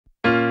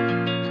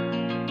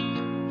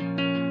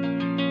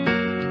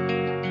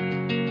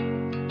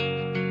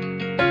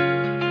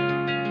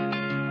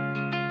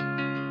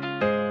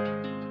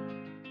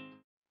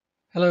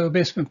Hello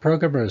Basement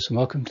Programmers and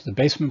welcome to the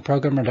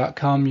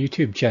basementprogrammer.com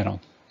YouTube channel.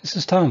 This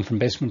is Tom from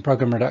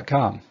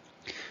basementprogrammer.com.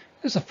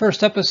 This is the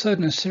first episode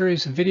in a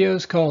series of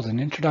videos called An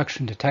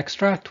Introduction to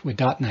Textract with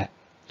 .NET.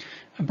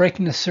 I'm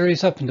breaking this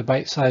series up into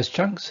bite-sized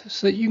chunks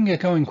so that you can get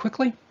going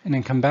quickly and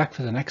then come back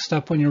for the next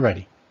step when you're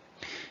ready.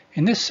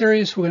 In this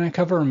series we're going to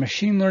cover a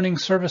machine learning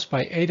service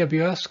by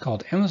AWS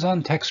called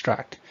Amazon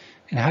Textract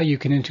and how you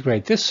can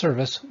integrate this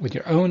service with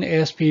your own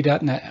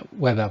ASP.NET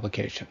web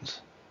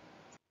applications.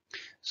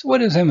 So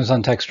what is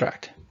Amazon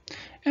Textract?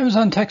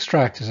 Amazon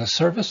Textract is a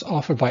service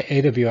offered by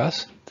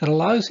AWS that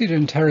allows you to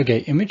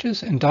interrogate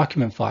images and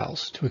document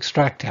files to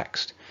extract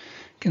text.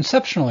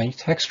 Conceptually,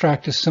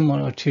 Textract is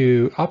similar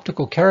to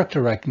optical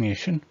character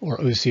recognition, or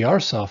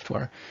OCR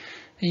software,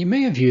 that you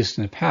may have used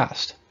in the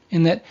past,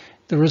 in that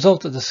the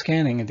result of the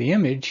scanning of the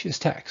image is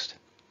text.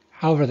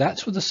 However,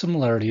 that's where the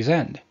similarities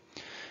end.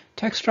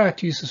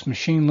 Textract uses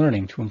machine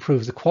learning to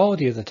improve the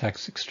quality of the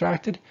text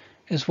extracted,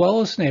 as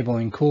well as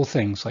enabling cool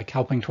things like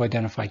helping to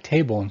identify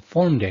table and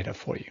form data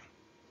for you.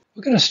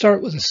 We're going to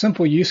start with a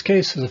simple use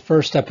case for the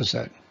first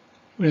episode.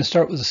 We're going to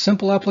start with a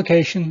simple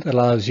application that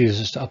allows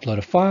users to upload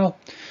a file.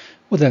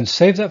 We'll then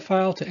save that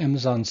file to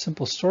Amazon's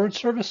Simple Storage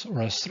Service, or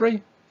S3,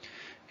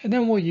 and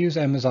then we'll use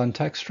Amazon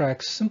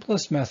Textract's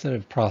simplest method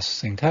of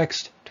processing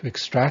text to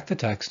extract the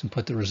text and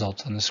put the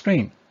results on the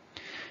screen.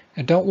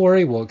 Now don't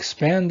worry, we'll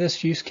expand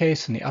this use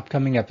case in the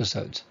upcoming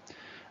episodes.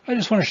 I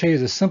just want to show you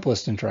the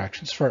simplest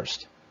interactions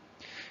first.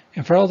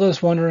 And for all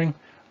those wondering,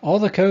 all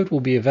the code will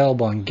be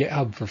available on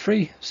GitHub for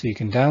free, so you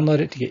can download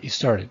it to get you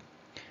started.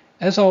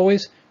 As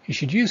always, you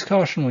should use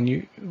caution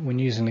when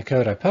using the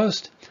code I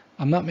post.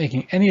 I'm not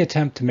making any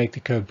attempt to make the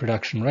code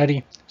production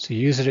ready, so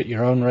use it at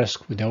your own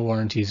risk with no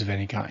warranties of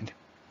any kind.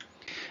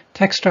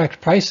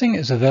 Textract pricing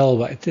is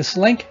available at this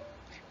link.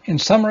 In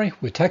summary,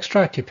 with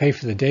Textract you pay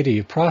for the data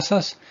you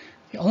process.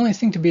 The only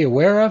thing to be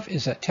aware of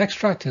is that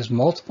Textract has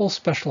multiple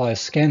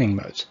specialized scanning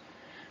modes.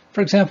 For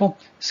example,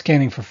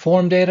 scanning for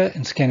form data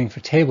and scanning for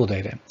table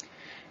data.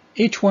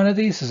 Each one of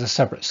these is a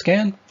separate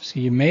scan, so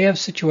you may have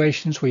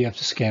situations where you have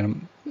to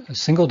scan a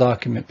single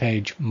document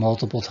page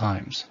multiple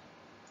times.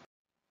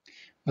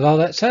 With all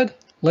that said,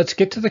 let's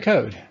get to the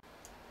code.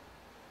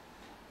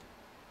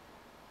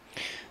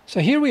 So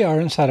here we are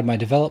inside of my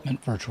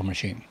development virtual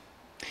machine.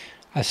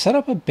 I set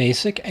up a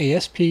basic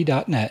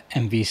ASP.NET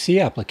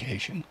MVC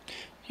application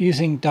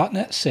using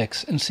 .NET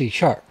 6 and C#.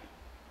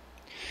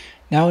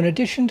 Now, in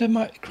addition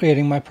to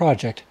creating my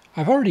project,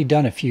 I've already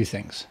done a few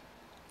things.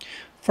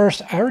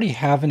 First, I already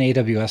have an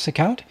AWS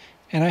account,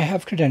 and I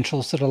have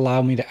credentials that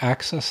allow me to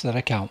access that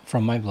account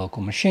from my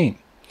local machine.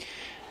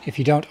 If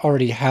you don't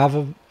already have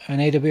an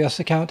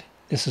AWS account,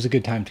 this is a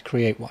good time to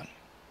create one.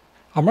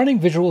 I'm running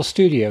Visual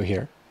Studio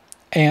here,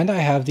 and I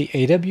have the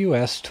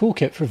AWS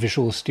Toolkit for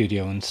Visual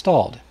Studio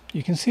installed.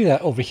 You can see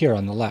that over here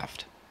on the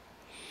left.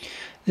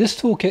 This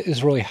toolkit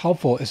is really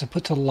helpful as it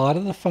puts a lot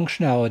of the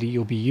functionality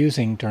you'll be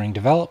using during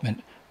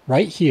development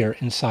right here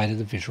inside of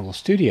the Visual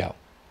Studio.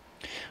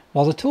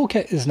 While the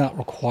toolkit is not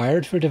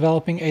required for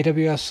developing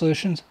AWS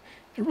solutions,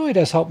 it really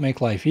does help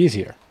make life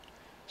easier.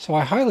 So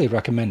I highly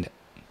recommend it.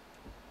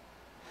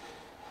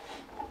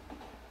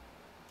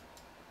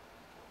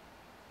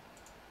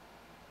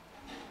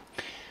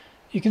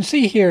 You can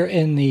see here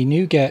in the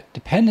NuGet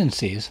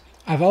dependencies,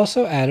 I've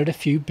also added a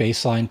few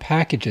baseline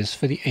packages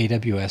for the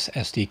AWS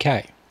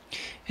SDK.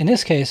 In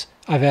this case,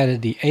 I've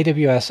added the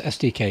AWS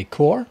SDK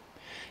Core,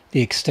 the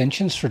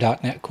extensions for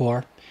 .NET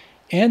Core,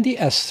 and the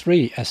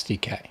S3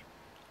 SDK.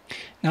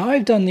 Now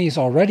I've done these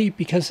already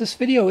because this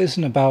video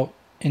isn't about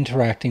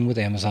interacting with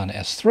Amazon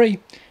S3,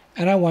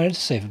 and I wanted to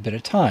save a bit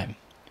of time.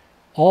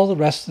 All the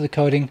rest of the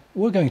coding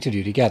we're going to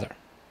do together.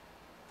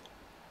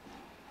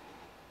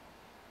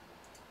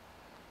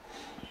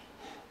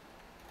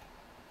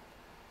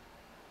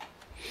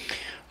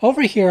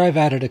 Over here I've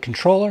added a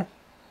controller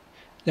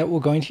that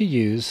we're going to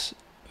use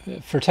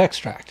for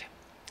Textract.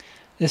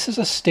 This is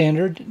a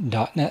standard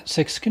 .NET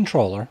 6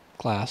 controller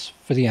class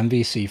for the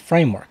MVC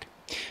framework.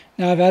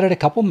 Now I've added a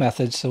couple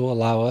methods that will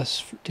allow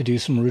us to do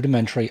some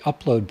rudimentary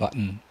upload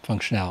button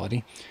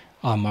functionality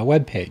on my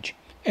web page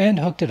and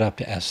hooked it up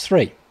to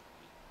S3.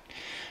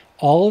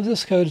 All of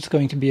this code is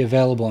going to be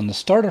available in the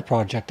starter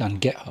project on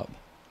GitHub.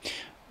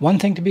 One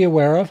thing to be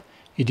aware of,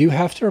 you do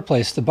have to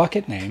replace the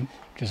bucket name,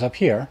 which is up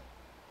here,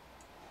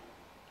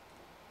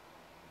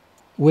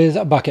 with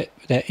a bucket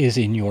that is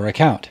in your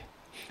account.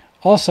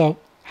 Also,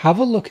 have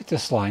a look at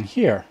this line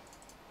here.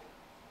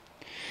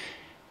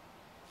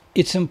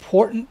 It's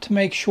important to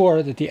make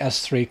sure that the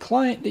S3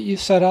 client that you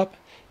set up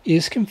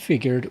is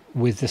configured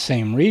with the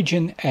same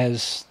region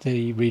as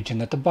the region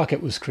that the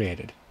bucket was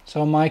created.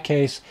 So in my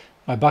case,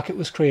 my bucket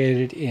was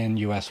created in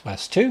US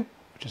West 2,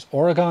 which is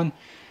Oregon.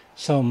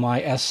 So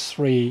my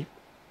S3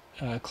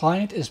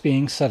 client is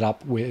being set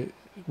up with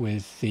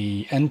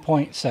the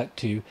endpoint set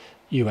to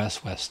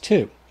US West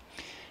 2.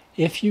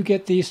 If you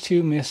get these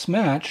two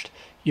mismatched,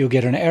 you'll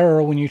get an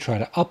error when you try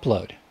to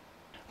upload.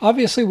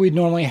 Obviously, we'd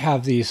normally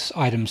have these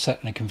items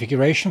set in a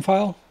configuration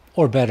file,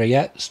 or better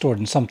yet, stored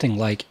in something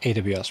like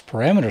AWS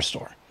Parameter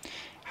Store.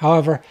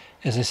 However,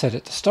 as I said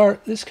at the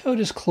start, this code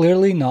is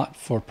clearly not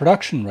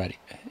production ready.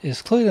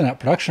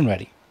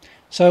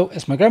 So,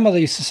 as my grandmother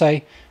used to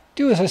say,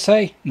 do as I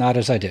say, not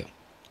as I do.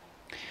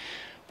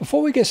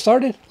 Before we get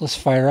started, let's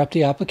fire up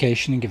the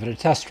application and give it a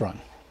test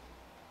run.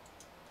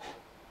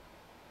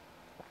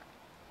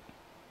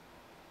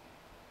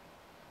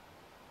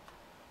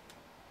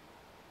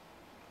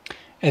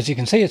 As you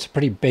can see, it's a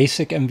pretty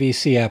basic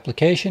MVC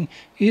application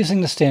using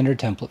the standard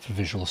template for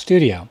Visual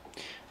Studio.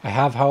 I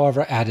have,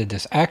 however, added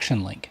this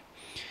action link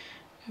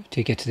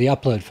to get to the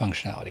upload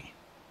functionality.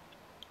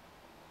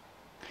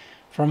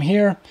 From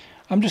here,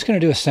 I'm just going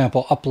to do a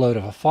sample upload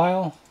of a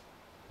file,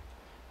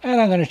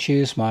 and I'm going to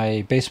choose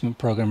my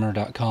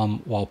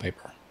basementprogrammer.com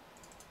wallpaper.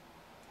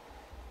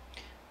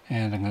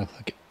 And I'm going to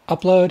click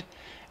upload,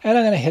 and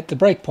I'm going to hit the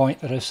breakpoint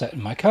that I've set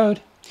in my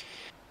code.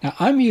 Now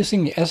I'm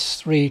using the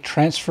S3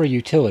 transfer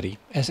utility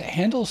as it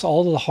handles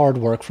all of the hard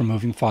work for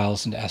moving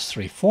files into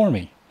S3 for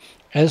me.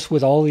 As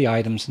with all the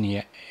items in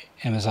the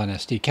Amazon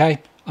SDK,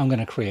 I'm going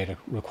to create a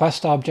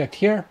request object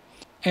here,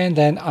 and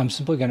then I'm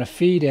simply going to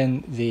feed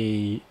in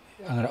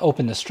I'm going to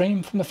open the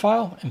stream from the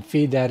file and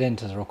feed that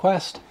into the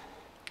request.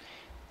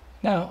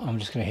 Now I'm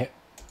just going to hit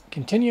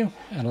continue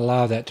and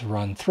allow that to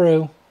run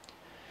through.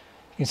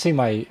 You can see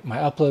my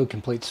upload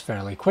completes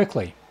fairly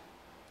quickly.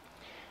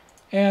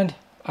 And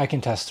I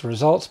can test the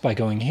results by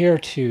going here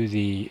to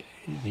the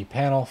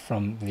panel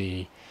from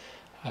the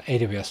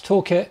AWS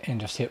toolkit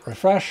and just hit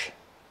refresh.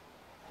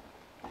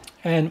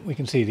 And we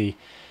can see the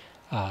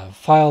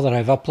file that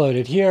I've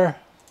uploaded here,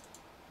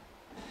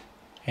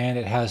 and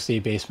it has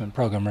the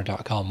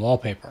basementprogrammer.com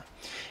wallpaper.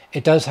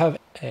 It does have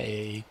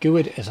a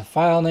GUID as a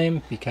file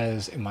name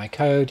because in my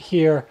code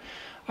here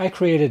I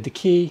created the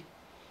key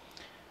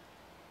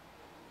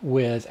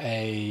with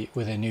a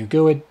new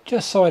GUID,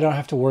 just so I don't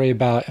have to worry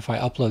about if I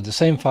upload the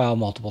same file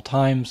multiple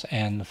times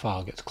and the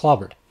file gets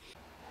clobbered.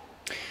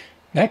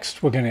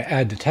 Next, we're going to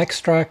add the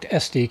Textract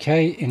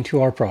SDK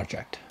into our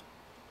project.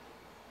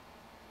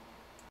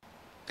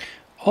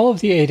 All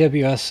of the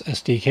AWS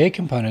SDK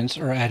components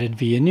are added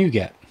via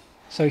NuGet.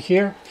 So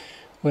here,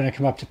 we're going to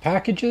come up to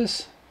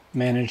Packages,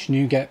 Manage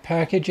NuGet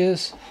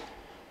Packages,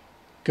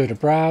 go to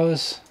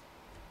Browse,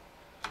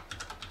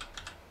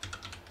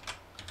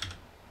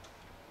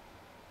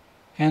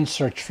 and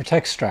search for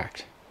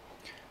Textract.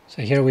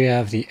 So here we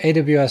have the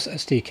AWS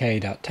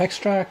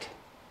SDK.Textract,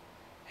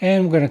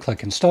 and we're going to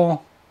click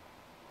Install,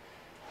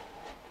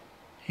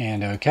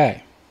 and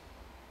OK.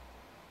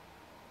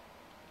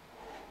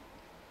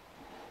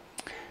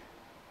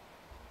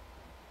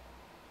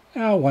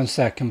 Now once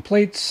that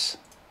completes,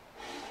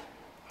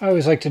 I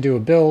always like to do a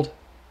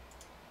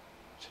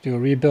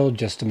rebuild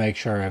just to make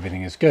sure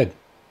everything is good.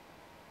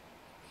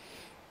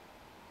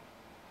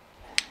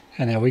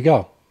 And there we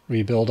go.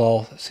 Rebuild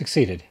all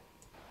succeeded.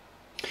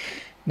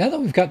 Now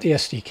that we've got the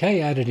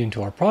SDK added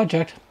into our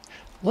project,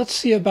 let's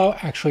see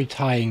about actually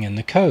tying in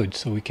the code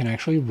so we can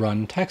actually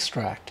run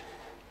Textract.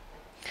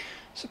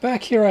 So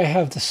back here I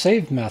have the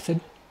save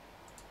method,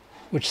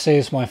 which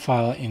saves my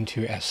file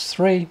into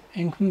S3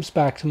 and comes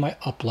back to my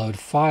upload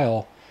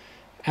file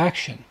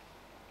action.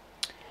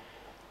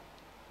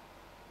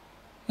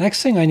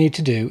 Next thing I need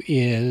to do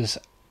is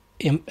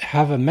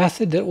have a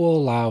method that will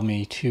allow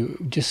me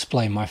to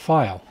display my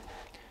file.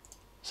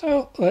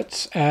 So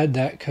let's add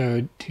that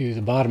code to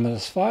the bottom of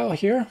this file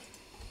here.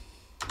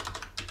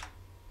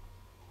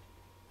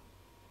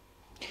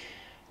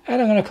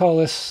 And I'm going to call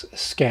this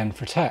scan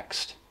for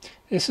text.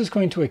 This is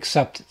going to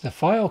accept the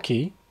file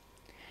key.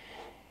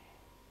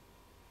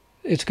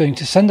 It's going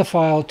to send the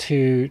file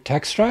to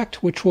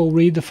Textract, which will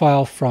read the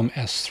file from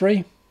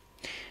S3.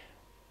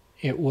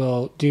 It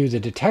will do the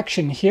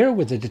detection here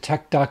with the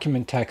detect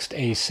document text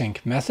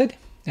async method.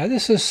 Now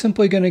this is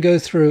simply going to go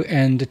through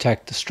and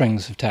detect the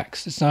strings of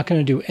text. It's not going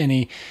to do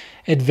any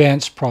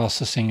advanced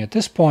processing at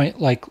this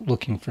point, like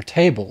looking for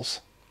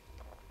tables.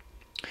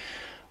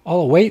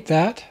 I'll await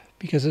that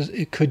because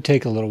it could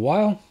take a little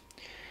while.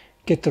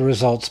 Get the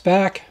results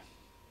back.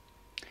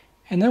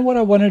 And then what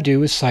I want to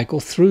do is cycle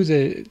through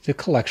the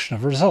collection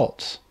of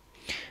results.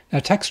 Now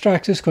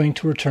Textract is going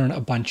to return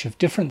a bunch of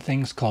different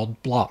things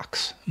called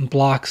blocks. And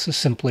blocks is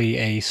simply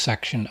a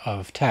section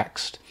of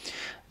text.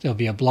 There'll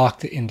be a block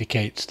that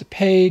indicates the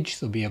page,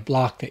 there'll be a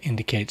block that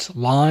indicates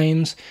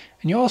lines,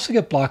 and you also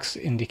get blocks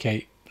that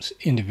indicate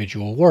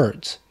individual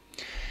words.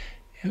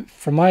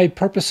 For my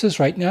purposes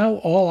right now,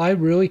 all I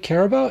really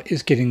care about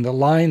is getting the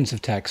lines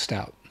of text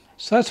out.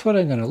 So that's what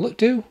I'm going to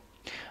do.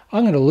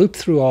 I'm going to loop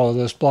through all of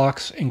those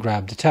blocks and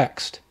grab the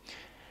text.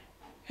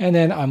 And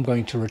then I'm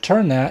going to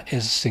return that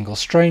as a single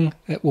string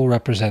that will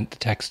represent the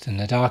text in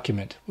the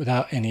document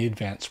without any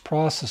advanced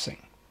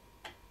processing.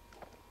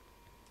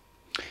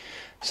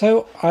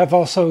 So I've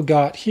also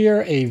got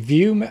here a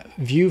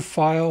view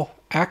file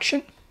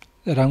action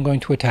that I'm going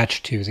to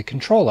attach to the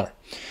controller.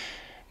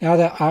 Now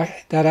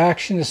that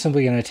action is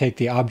simply going to take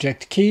the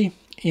object key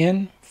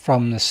in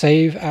from the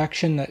save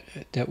action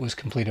that was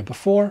completed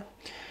before.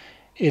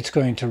 It's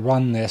going to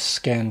run this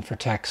scan for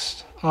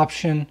text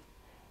option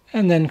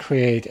and then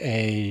create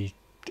a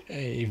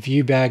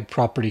view bag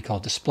property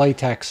called display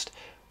text,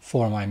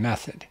 for my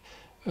method,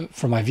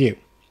 for my view.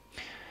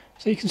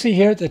 So you can see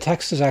here the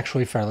text is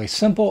actually fairly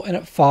simple and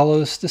it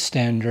follows the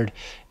standard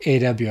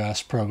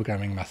AWS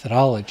programming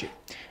methodology.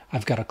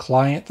 I've got a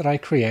client that I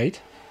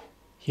create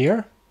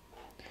here.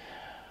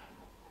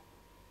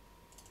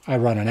 I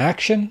run an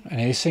action, an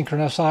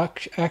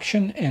asynchronous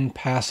action, and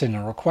pass in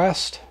a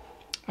request.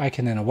 I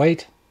can then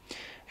await.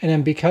 And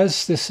then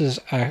because this is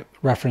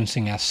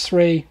referencing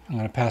S3, I'm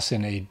going to pass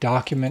in a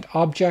document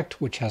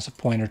object, which has a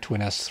pointer to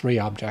an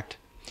S3 object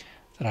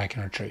that I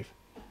can retrieve.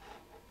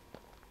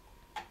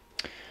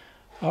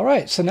 All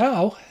right, so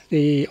now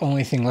the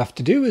only thing left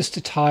to do is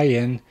to tie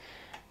in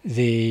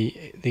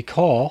the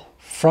call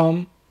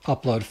from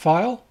upload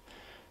file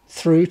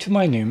through to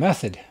my new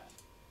method.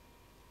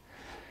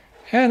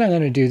 And I'm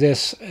going to do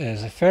this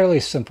as a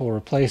fairly simple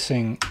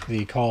replacing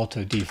the call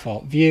to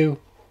default view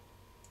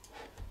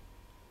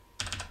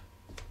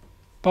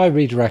by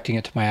redirecting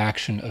it to my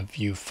action of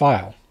view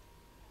file.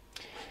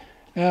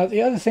 Now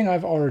the other thing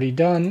I've already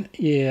done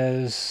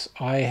is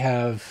I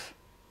have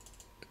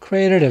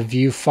created a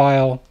view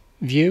file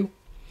view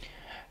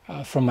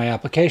from my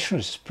application,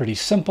 which is pretty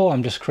simple.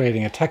 I'm just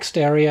creating a text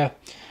area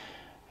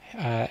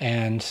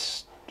and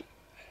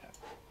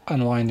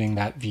unwinding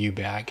that view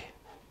bag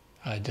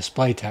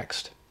display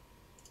text.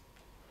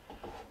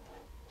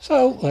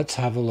 So let's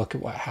have a look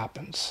at what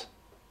happens.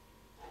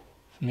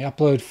 From the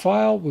upload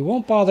file, we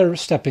won't bother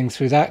stepping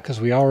through that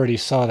because we already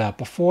saw that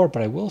before,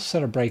 but I will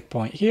set a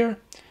breakpoint here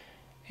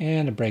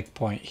and a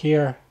breakpoint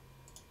here.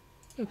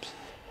 Oops.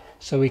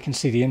 So we can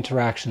see the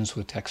interactions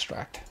with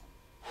Textract.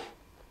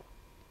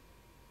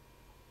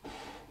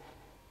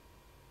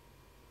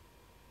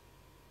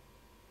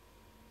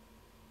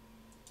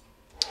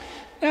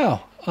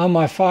 Now, on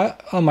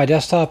my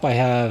desktop, I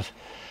have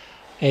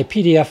a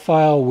PDF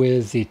file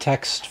with the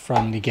text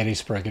from the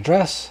Gettysburg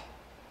Address.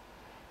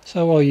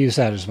 So I'll use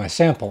that as my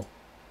sample.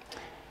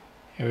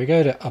 Here we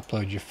go to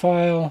upload your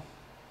file,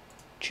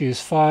 choose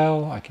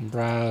file. I can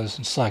browse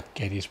and select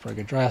Gettysburg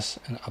Address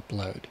and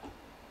upload.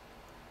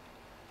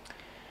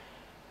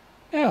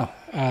 Now,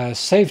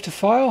 save to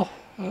file,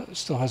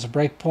 still has a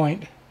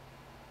breakpoint.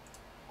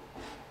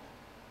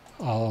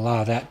 I'll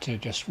allow that to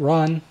just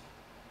run.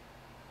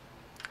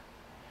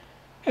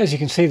 As you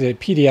can see, the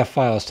PDF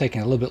file is taking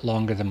a little bit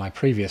longer than my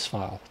previous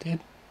file did.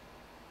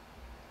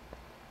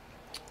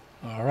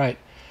 All right.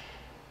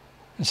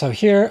 And so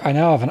here I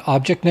now have an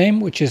object name,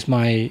 which is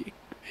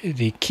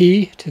the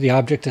key to the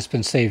object that's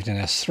been saved in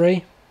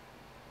S3.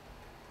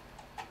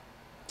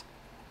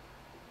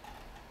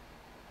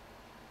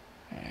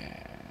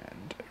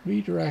 And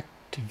redirect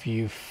to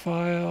view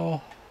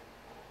file.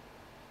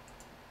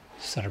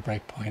 Set a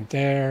breakpoint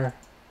there.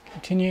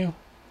 Continue.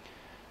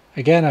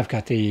 Again, I've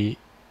got the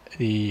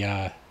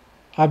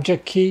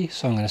object key,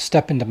 so I'm going to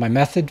step into my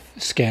method,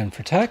 scan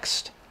for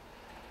text.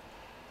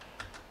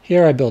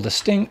 Here I build a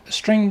string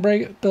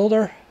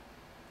builder,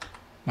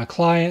 my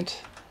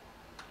client,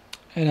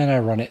 and then I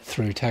run it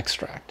through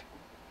Textract.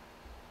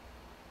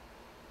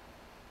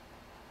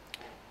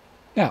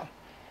 Now,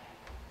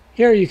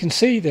 here you can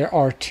see there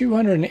are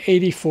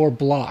 284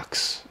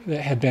 blocks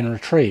that have been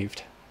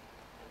retrieved,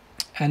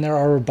 and there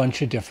are a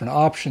bunch of different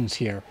options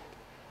here.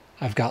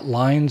 I've got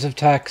lines of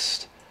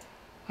text,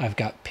 I've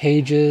got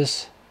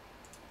pages,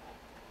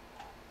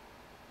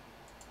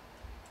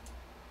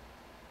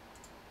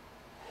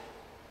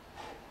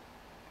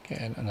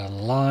 and another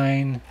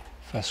line.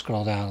 If I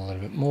scroll down a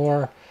little bit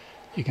more,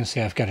 you can see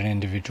I've got an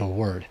individual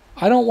word.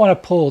 I don't want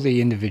to pull the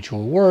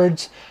individual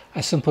words, I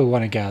simply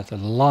want to gather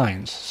the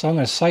lines. So I'm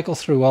going to cycle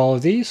through all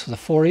of these with a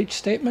for each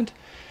statement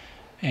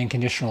and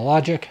conditional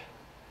logic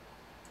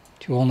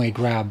to only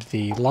grab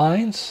the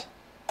lines.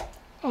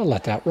 I'll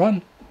let that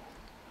run.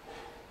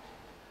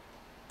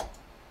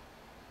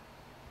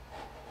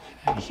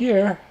 And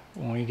here,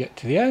 when we get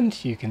to the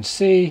end, you can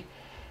see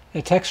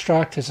the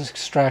Textract has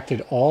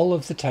extracted all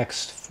of the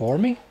text for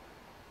me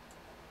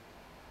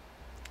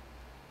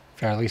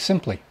fairly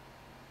simply.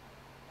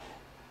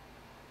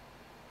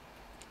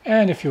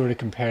 And if you were to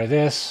compare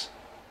this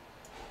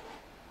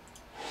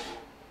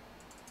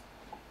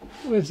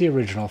with the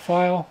original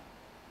file,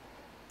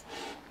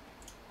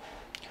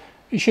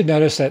 you should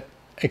notice that,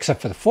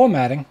 except for the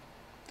formatting,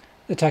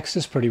 the text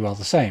is pretty well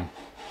the same.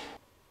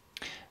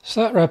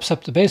 So that wraps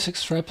up the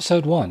basics for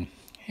episode 1.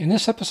 In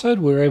this episode,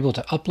 we were able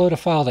to upload a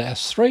file to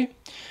S3.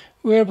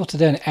 We were able to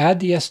then add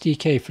the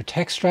SDK for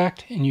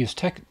Textract and use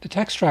the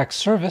Textract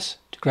service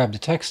to grab the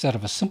text out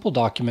of a simple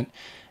document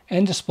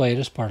and display it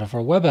as part of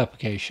our web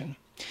application.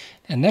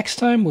 And next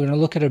time, we're going to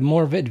look at a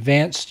more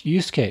advanced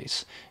use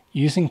case,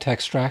 using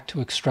Textract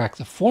to extract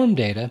the form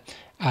data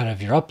out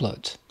of your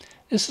uploads.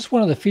 This is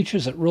one of the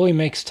features that really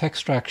makes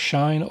Textract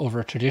shine over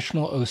a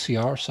traditional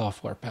OCR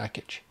software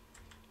package.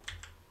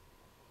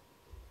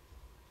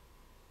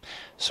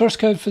 Source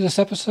code for this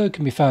episode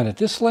can be found at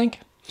this link.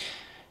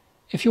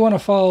 If you want to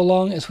follow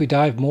along as we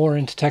dive more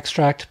into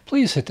Textract,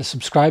 please hit the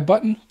subscribe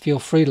button. Feel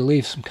free to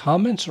leave some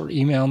comments or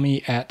email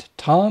me at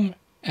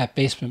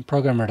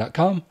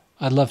tom@basementprogrammer.com.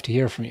 I'd love to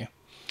hear from you.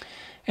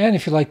 And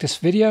if you like this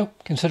video,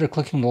 consider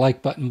clicking the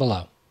like button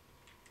below.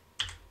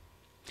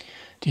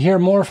 To hear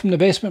more from the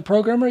Basement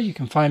Programmer, you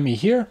can find me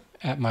here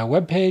at my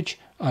webpage,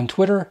 on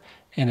Twitter,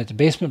 and at the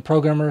Basement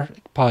Programmer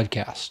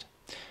podcast.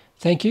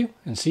 Thank you,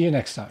 and see you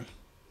next time.